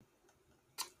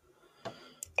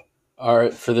All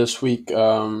right, for this week,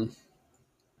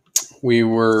 we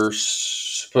were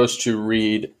supposed to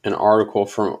read an article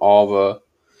from Alva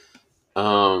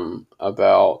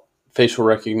about facial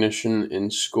recognition in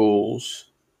schools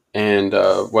and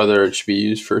whether it should be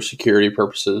used for security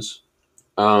purposes.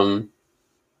 Um,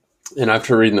 and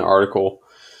after reading the article,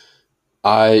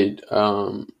 I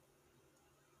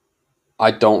I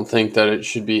don't think that it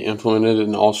should be implemented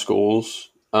in all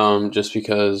schools, just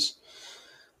because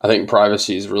I think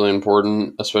privacy is really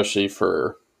important, especially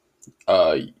for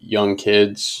young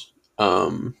kids.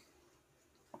 And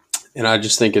I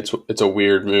just think it's a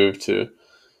weird move to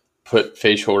put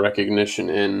facial recognition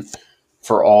in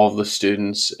for all of the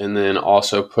students, and then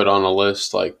also put on a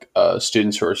list like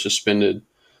students who are suspended.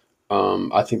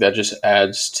 I think that just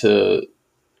adds to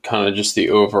kind of just the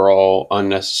overall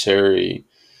unnecessary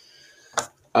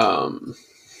um,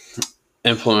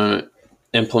 implement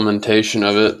implementation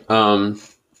of it.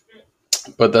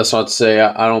 But that's not to say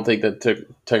I don't think that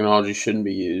technology shouldn't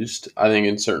be used. I think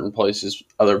in certain places,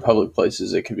 other public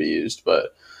places, it could be used,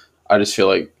 but I just feel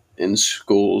like in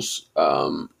schools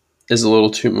is a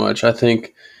little too much. I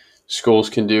think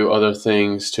schools can do other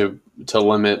things to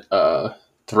limit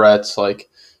threats, like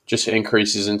just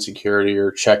increases in security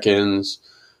or check-ins,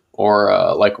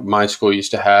 or like my school used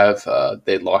to have.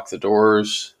 They'd lock the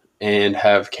doors and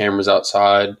have cameras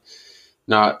outside,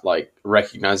 not like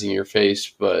recognizing your face,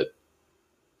 but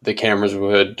the cameras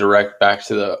would direct back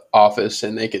to the office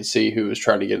and they could see who was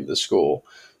trying to get into school.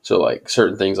 So like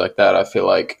certain things like that, I feel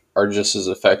like are just as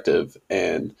effective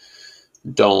and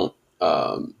don't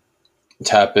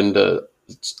tap into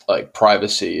like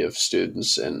privacy of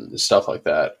students and stuff like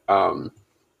that.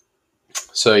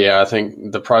 So yeah, I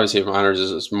think the privacy of minors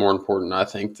is more important, I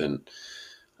think, than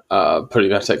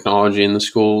putting that technology in the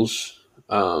schools.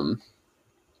 I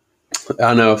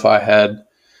know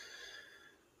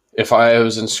if I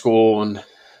was in school and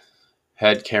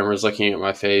had cameras looking at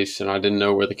my face and I didn't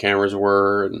know where the cameras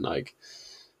were, and like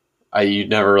you'd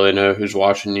never really know who's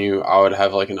watching you, I would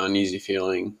have like an uneasy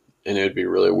feeling and it would be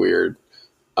really weird.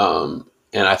 And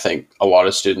I think a lot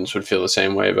of students would feel the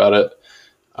same way about it.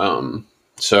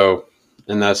 So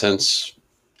in that sense,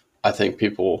 I think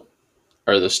people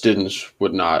or the students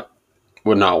would not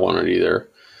want it either.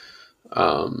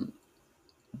 Um,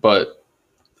 but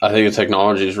I think the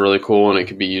technology is really cool and it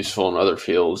could be useful in other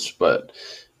fields, but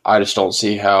I just don't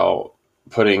see how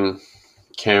putting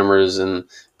cameras and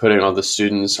putting all the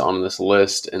students on this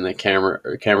list and the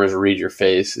cameras read your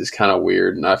face is kind of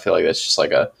weird. And I feel like that's just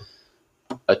like a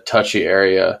touchy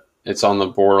area. It's on the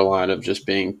borderline of just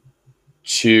being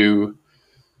too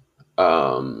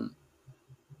um,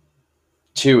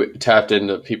 too tapped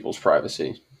into people's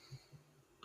privacy.